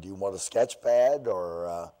 or do you want a sketch pad,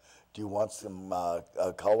 or do you want some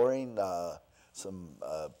coloring, some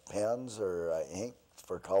pens or ink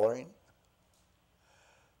for coloring?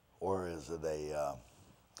 Or is it a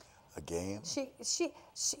game?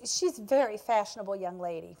 She's a very fashionable young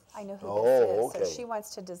lady. I know who Oh, this is. okay. So she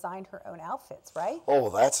wants to design her own outfits, right? Oh,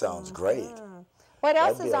 that sounds great. What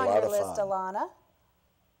else That'd be is a on lot your of list, fun. Alana?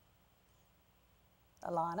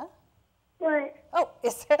 Alana? What? Oh,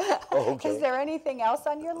 is okay. there anything else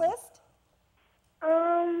on your list?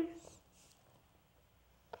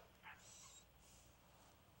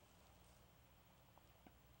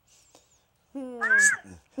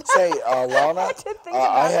 Say, Alana, didn't think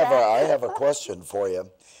about that. I have a question for you.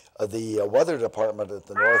 The weather department at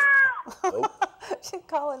the North. Oh, She's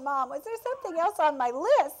calling Mom. Was there something else on my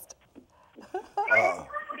list?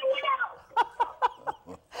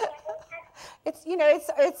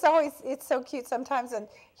 It's so cute sometimes, and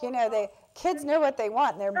the kids know what they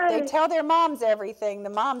want. And they tell their moms everything. The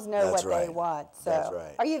moms know That's what they right. want. So, That's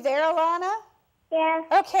right. Are you there, Alana? Yeah.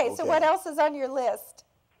 Okay. So Okay. what else is on your list?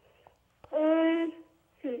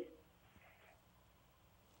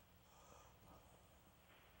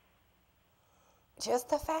 Just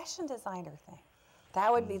the fashion designer thing.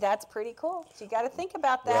 That's pretty cool. So you got to think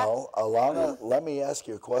about that. well, Alana, let me ask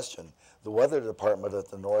you a question. The weather department at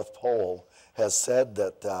the North Pole has said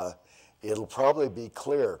that it'll probably be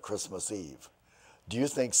clear Christmas Eve. Do you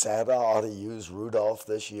think Santa ought to use Rudolph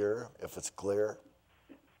this year if it's clear?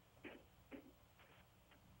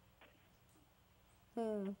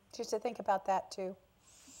 Just to think about that too.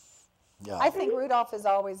 Yeah. I think Rudolph is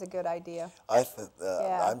always a good idea.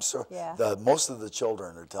 I'm sure. Yeah. Most of the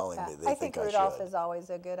children are telling me they I think I Rudolph should. is always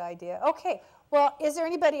a good idea. Okay. Well, is there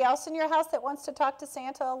anybody else in your house that wants to talk to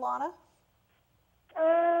Santa, Alana?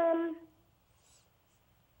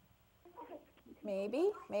 Maybe,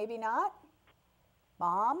 maybe not.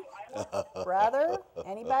 Mom, brother,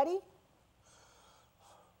 anybody?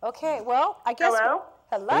 Okay, well, I guess. Hello?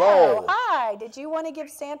 Hello. Hi. Did you want to give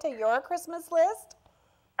Santa your Christmas list?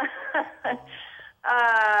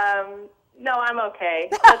 No, I'm okay.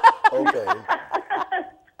 Okay.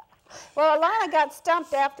 Well, Alana got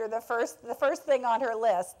stumped after the first thing on her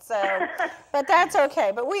list, so, but that's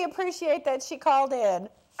okay. But we appreciate that she called in.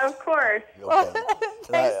 Of course. Okay.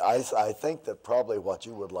 And I think that probably what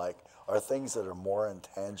you would like are things that are more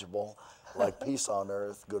intangible, like peace on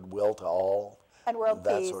earth, goodwill to all, And world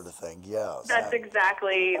that peace. sort of thing. Yes. That's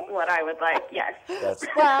exactly what I would like, yes. That's,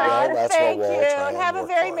 Well, that's thank what you, we'll try and have a work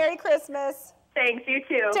very for. Merry Christmas. Thanks, you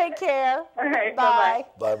too. Take care. All right, Bye.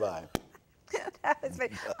 bye-bye. Bye-bye.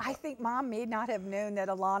 I think Mom may not have known that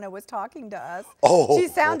Alana was talking to us. Oh. She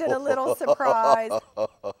sounded a little surprised.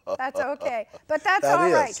 That's okay. But that's That all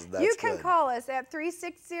is. right. That's You can good. call us at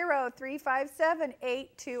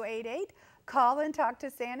 360-357-8288. Call and talk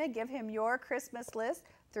to Santa. Give him your Christmas list.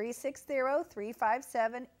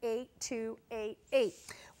 360-357-8288.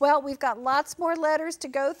 Well, we've got lots more letters to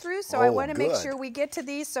go through, so I Oh, want to make good. sure we get to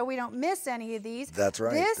these so we don't miss any of these. That's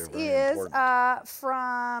right. This They're very is important.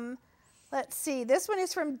 from, let's see, this one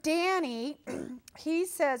is from Danny. He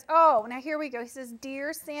says, oh, now here we go. He says,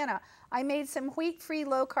 Dear Santa, I made some wheat-free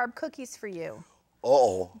low-carb cookies for you.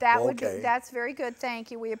 Oh, That would okay. be, that's very good. Thank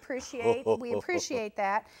you. We appreciate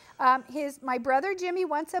that. My brother Jimmy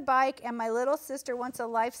wants a bike, and my little sister wants a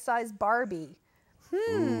life-size Barbie.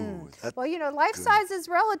 Ooh, that- Well, you know, life size is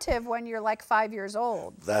relative when you're like 5 years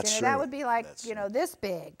old. That's you know, That true. would be like, That's you know, true. this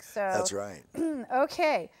big. So That's right.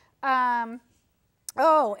 okay.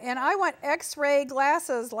 Oh, and I want X-ray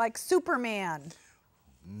glasses like Superman.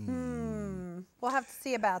 We'll have to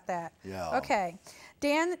see about that. Yeah. Okay.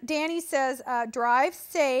 Danny says, drive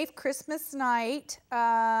safe Christmas night,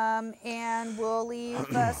 and we'll leave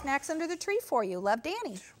snacks under the tree for you. Love,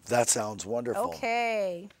 Danny. That sounds wonderful.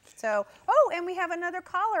 Okay. So, oh, and we have another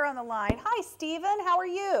caller on the line. Hi, Stephen. How are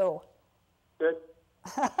you? Good.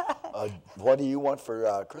 What do you want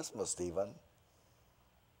for Christmas, Stephen?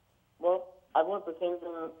 Well, I want the same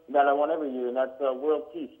thing that I want every year, and that's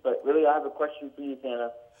world peace. But really, I have a question for you,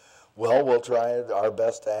 Santa. Well, we'll try our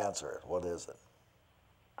best to answer it. What is it?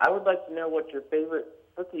 I would like to know what your favorite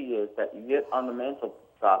cookie is that you get on the mantle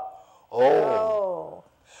top. Oh.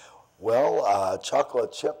 Well,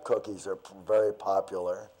 chocolate chip cookies are very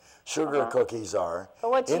popular. Sugar cookies are.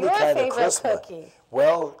 But what's Any your kind of favorite Christmas, cookie?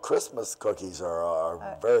 Well, Christmas cookies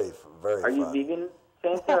are very, very Are you fun. vegan,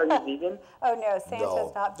 Santa? Are you vegan? Oh, no, Santa's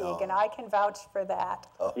No, not vegan. no. I can vouch for that.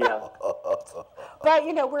 Yeah. But,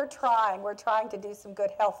 you know, we're trying. We're trying to do some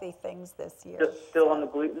good, healthy things this year. Still on the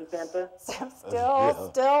gluten, Santa?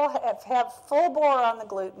 Still have full bore on the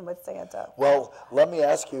gluten with Santa. Well, let me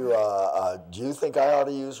ask you, do you think I ought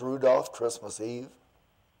to use Rudolph Christmas Eve?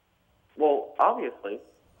 Well, obviously.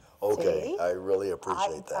 Okay, See? I really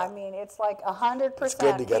appreciate that. I mean, it's like 100%. It's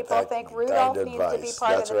good to get People that think kind Rudolph of needs to be advice.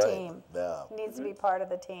 part That's of the right. team. Yeah. Needs to be part of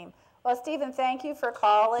the team. Well, Stephen, thank you for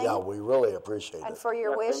calling. Yeah, we really appreciate And it. for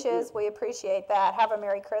your Yeah, thank you. wishes. We appreciate that. Have a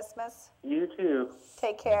Merry Christmas. You too.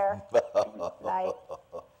 Take care. Night.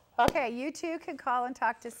 Okay, you too can call and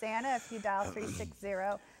talk to Santa if you dial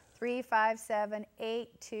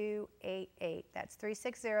 360-357-8288. That's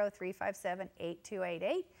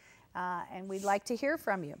 360-357-8288. And we'd like to hear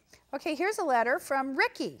from you. Okay, here's a letter from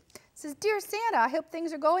Ricky. It says, Dear Santa, I hope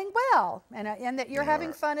things are going well and that you're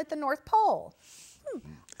having fun at the North Pole.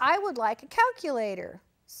 I would like a calculator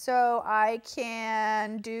so I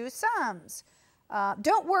can do sums.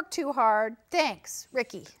 Don't work too hard. Thanks,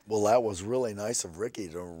 Ricky. Well, that was really nice of Ricky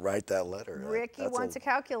to write that letter. Ricky That's wants a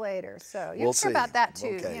calculator, so you We'll can care about see. that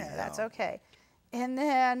too. Okay, You know, that's yeah. okay. And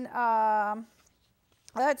then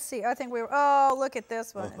let's see. I think oh, look at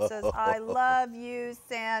this one. It says, "I love you,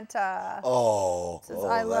 Santa." Oh, It says,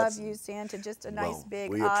 "I love that's- you, Santa." Just a nice well,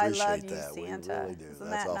 big we "I appreciate love you, that. We Santa." really do. Isn't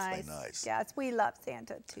That's that awfully nice? nice. Yes, we love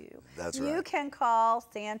Santa too. That's You right. can call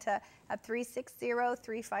Santa at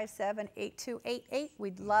 360-357-8288.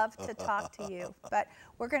 We'd love to talk to you. But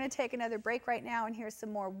we're going to take another break right now and hear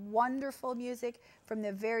some more wonderful music from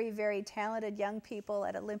the very, very talented young people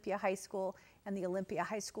at Olympia High School and the Olympia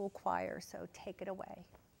High School Choir. So take it away.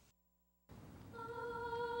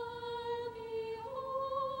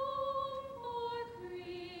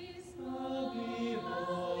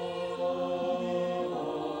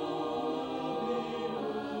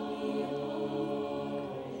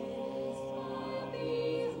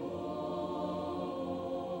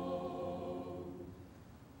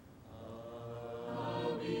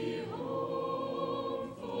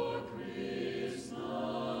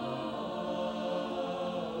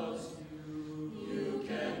 You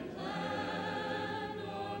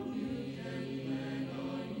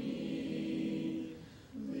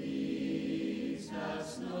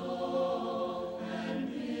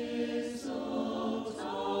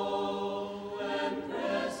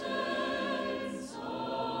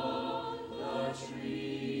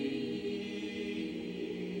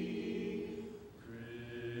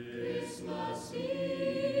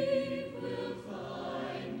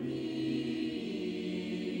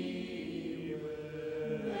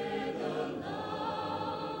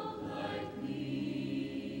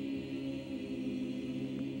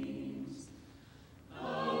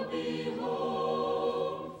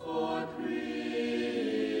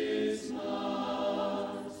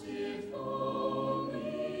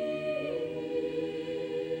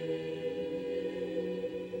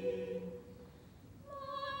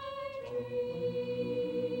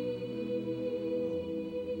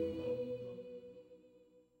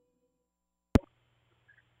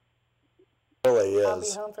I'll be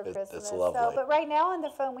is. home for Christmas. It's lovely. So, but right now on the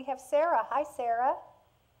phone we have Sarah. Hi, Sarah.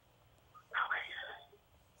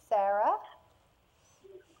 Sarah.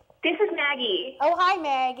 This is Maggie. Oh, hi,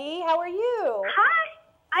 Maggie. How are you? Hi.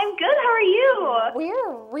 I'm good. How are you?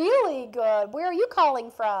 We're really good. Where are you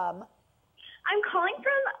calling from? I'm calling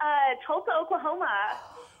from Tulsa, Oklahoma.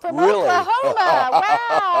 From Really? Oklahoma.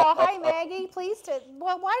 Wow. Hi, Maggie. Please,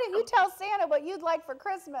 well, why don't you tell Santa what you'd like for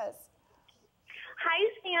Christmas? Hi,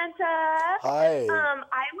 Santa. Hi.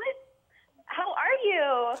 How are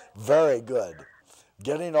you? Very good.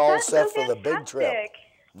 Getting all That's set so for the big trip. fantastic.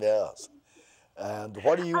 Yes. And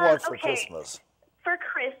what do you want for okay. Christmas? For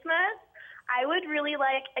Christmas, I would really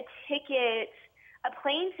like a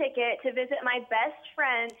plane ticket to visit my best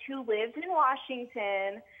friend who lives in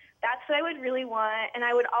Washington. That's what I would really want. And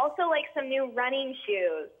I would also like some new running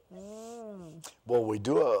shoes.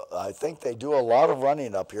 Well, I think they do a lot of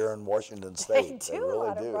running up here in Washington State. They do really a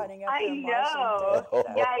lot do. of running up I in know.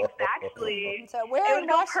 Washington. Yeah, exactly. So where It in would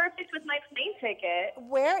go Washington? perfect with my plane ticket.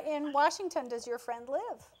 Where in Washington does your friend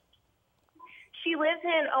live? She lives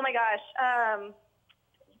in, oh my gosh,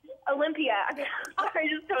 Olympia. I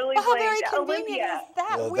just totally How very blanked. convenient Olympia. is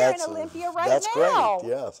that? Yeah, We're in that's- Olympia right That's now. great.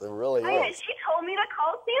 Yes, it really I, is. she told me to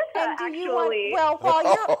call Santa, And do actually. you want,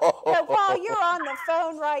 while you're on the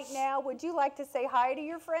phone right now, would you like to say hi to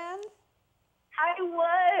your friend? I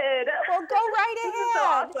would. Well, go right This ahead. is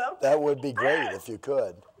so awesome. That would be great if you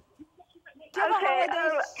could. Give a Okay.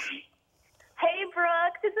 holiday Hey,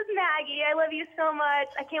 Brooke, this is Maggie. I love you so much.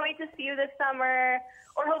 I can't wait to see you this summer,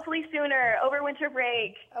 or hopefully sooner, over winter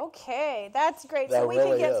break. Okay, that's great. That So we can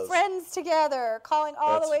really get is. friends together, calling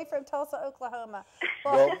all the That's- way from Tulsa, Oklahoma.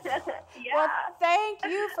 Well, Well, Yeah. well, thank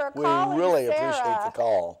you for we calling, really Sarah. appreciate the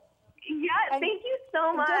call. Yeah, And thank you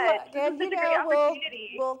so much. Good luck. This And is you such a great know,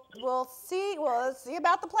 opportunity. we'll see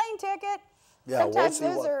about the plane ticket. Yeah, we'll Sometimes see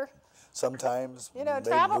those what. are, Sometimes you know, maybe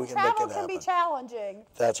travel we can make it can be happen. challenging.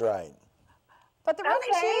 That's right. But the running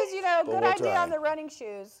Okay. shoes, you know, But good we'll idea try. on the running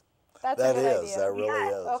shoes. That's That a good is. idea. That really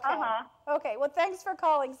Yes. is. Okay. Uh-huh. Okay. Well, thanks for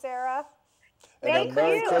calling, Sarah. And Thank a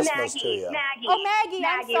Merry you, Christmas Maggie. to you. Maggie. Oh, Maggie, I'm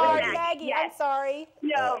Maggie, sorry. Maggie. Maggie, Yes. I'm sorry.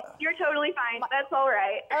 No, you're totally fine. That's all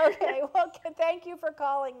right. Okay. Well, thank you for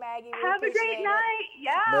calling, Maggie. We Have a appreciate great it. night.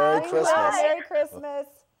 Yeah. Merry We will. Christmas. Merry Christmas.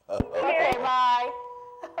 Okay, bye.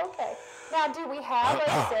 Okay. Now, do we have a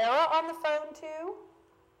Sarah on the phone too?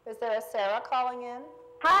 Is there a Sarah calling in?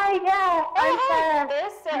 Hi, yeah, I'm hi. Sarah.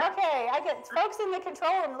 There's Sarah. Okay, I get folks in the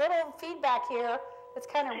control room. Little feedback here. It's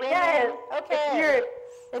kind of ringing. Yes, Okay. it's weird.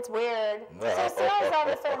 It's weird. So Sarah's on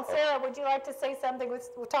the phone. Sarah, would you like to say something?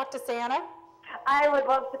 We'll talk to Santa. I would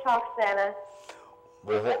love to talk to Santa.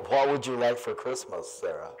 Well, what would you like for Christmas,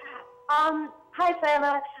 Sarah? Hi,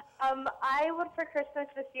 Santa. I would for Christmas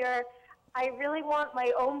this year, I really want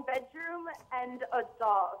my own bedroom and a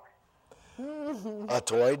dog. A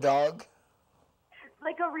toy dog?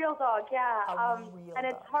 Like a real dog, yeah. real and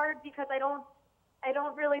it's dog. hard because I don't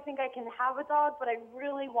really think I can have a dog, but I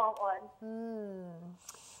really want one.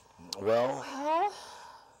 Well,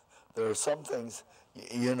 there are some things,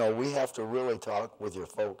 you know, we have to really talk with your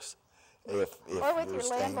folks if Or with you're your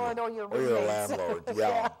staying landlord or your or your roommates. landlord,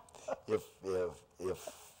 yeah.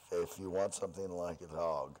 If you want something like a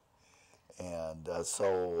dog, and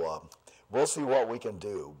so we'll see what we can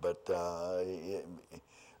do. But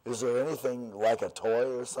is there anything like a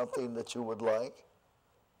toy or something that you would like?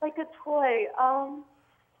 Like a toy.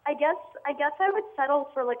 I guess I would settle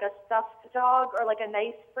for like a stuffed dog or like a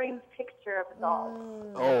nice framed picture of a dog.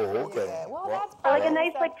 Oh, okay. Yeah, well, Well, that's Or probably like a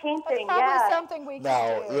nice some- like painting, That's probably yeah. something we can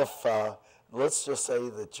Now, do. if let's just say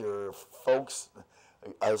that your folks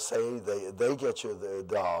say they get you the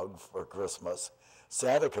dog for Christmas,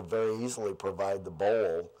 Santa could very easily provide the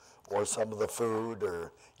bowl or some of the food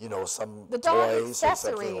or some The dog toys or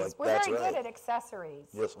something accessories. like We're that. very Right. good at accessories.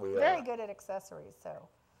 Yes, we Very are. good at accessories.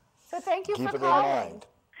 So thank you Keep for it calling. in mind.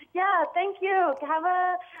 Yeah, thank you. Have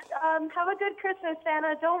a good Christmas,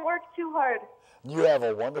 Santa. Don't work too hard. You have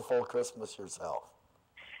a wonderful Christmas yourself.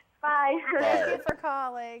 Bye. Thank you for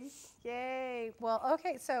calling. Yay. Well,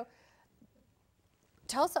 okay, so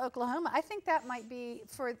Tulsa, Oklahoma, I think that might be,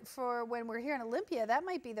 for when we're here in Olympia, that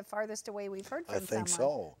might be the farthest away we've heard from I think someone.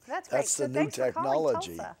 so. That's great. That's the So new thanks for calling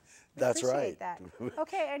technology. Tulsa. We That's appreciate right. that.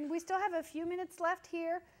 Okay, and we still have a few minutes left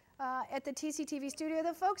here at the TCTV studio.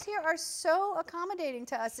 The folks here are so accommodating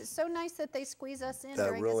to us. It's so nice that they squeeze us in That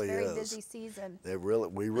during really this very is. busy season.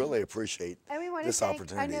 We really appreciate And we want this to thank, I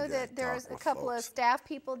opportunity. know to that there's talk a with couple of folks. staff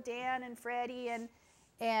people, Dan and Freddie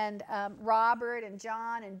and Robert and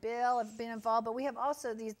John and Bill have been involved, but we have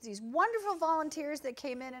also these wonderful volunteers that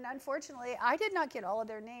came in, and unfortunately, I did not get all of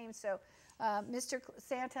their names, so Mr.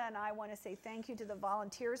 Santa and I want to say thank you to the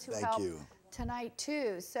volunteers who Thank helped you. tonight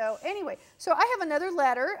too. So anyway, so I have another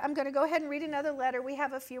letter. I'm going to go ahead and read another letter. We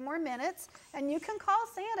have a few more minutes, and you can call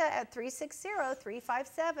Santa at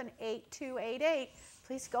 360-357-8288.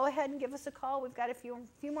 Please go ahead and give us a call. We've got a few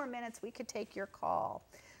more minutes. We could take your call.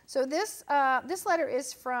 So this letter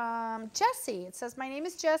is from Jessie. It says, "My name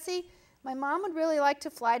is Jessie. My mom would really like to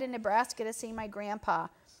fly to Nebraska to see my grandpa.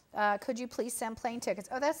 Could you please send plane tickets?"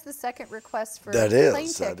 Oh, that's the second request for plane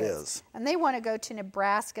tickets. That is. And they want to go to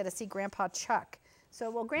Nebraska to see Grandpa Chuck. So,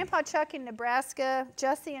 well, Grandpa Chuck in Nebraska,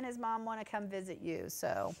 Jesse and his mom want to come visit you.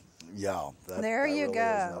 So, yeah, there you really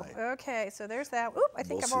go. is nice. Okay, so there's that. Oop, I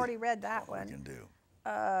think I've already read that one. We can do.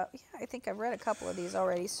 Yeah, I think I've read a couple of these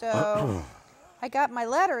already. So, I got my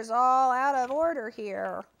letters all out of order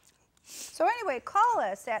here. So anyway, call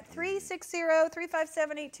us at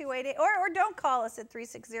 360-357-8288, or don't call us at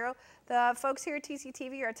 360. The folks here at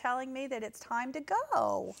TCTV are telling me that it's time to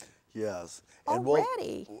go. Yes.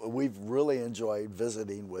 Already. And we've really enjoyed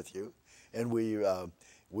visiting with you, and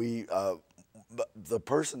the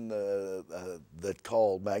person that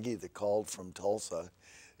called, Maggie, that called from Tulsa,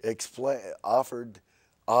 offered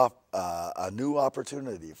a new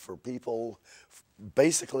opportunity for people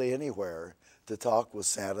basically anywhere to talk with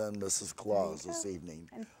Santa and Mrs. Claus this evening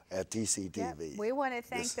at TCTV. Yeah, we want to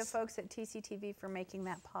thank the folks at TCTV for making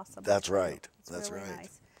that possible. That's right. That's really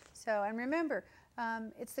nice. So, and remember,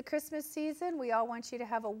 it's the Christmas season. We all want you to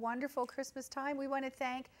have a wonderful Christmas time. We want to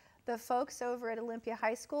thank the folks over at Olympia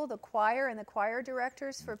High School, the choir and the choir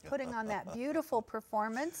directors for putting on that beautiful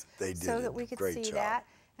performance. They did so that we could see that.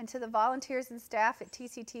 And to the volunteers and staff at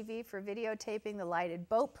TCTV for videotaping the lighted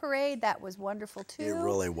boat parade. That was wonderful too. It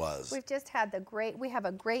really was. We've just had we have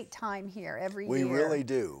a great time here every year. We really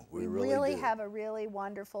do. We really do. have a really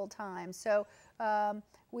wonderful time. So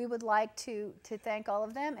we would like to thank all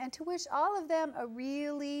of them and to wish all of them a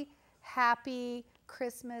really happy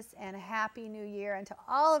Christmas and a happy New Year. And to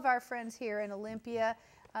all of our friends here in Olympia,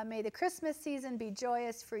 may the Christmas season be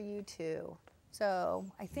joyous for you too. So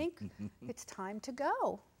I think it's time to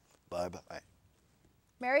go. Bye-bye.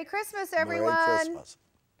 Merry Christmas, everyone. Merry Christmas.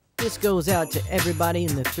 This goes out to everybody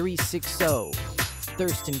in the 360,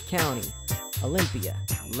 Thurston County, Olympia,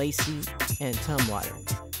 Lacey, and Tumwater.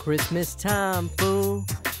 Christmas time, fool.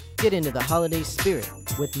 Get into the holiday spirit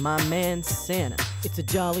with my man Santa. It's a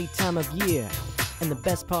jolly time of year. And the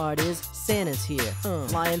best part is, Santa's here,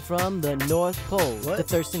 flying from the North Pole to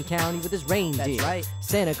Thurston County with his reindeer. That's right.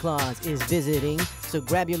 Santa Claus is visiting, so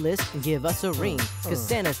grab your list and give us a ring, cause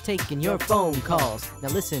Santa's taking your phone calls. Now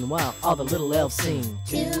listen while all the little elves sing.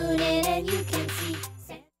 Tune in and you can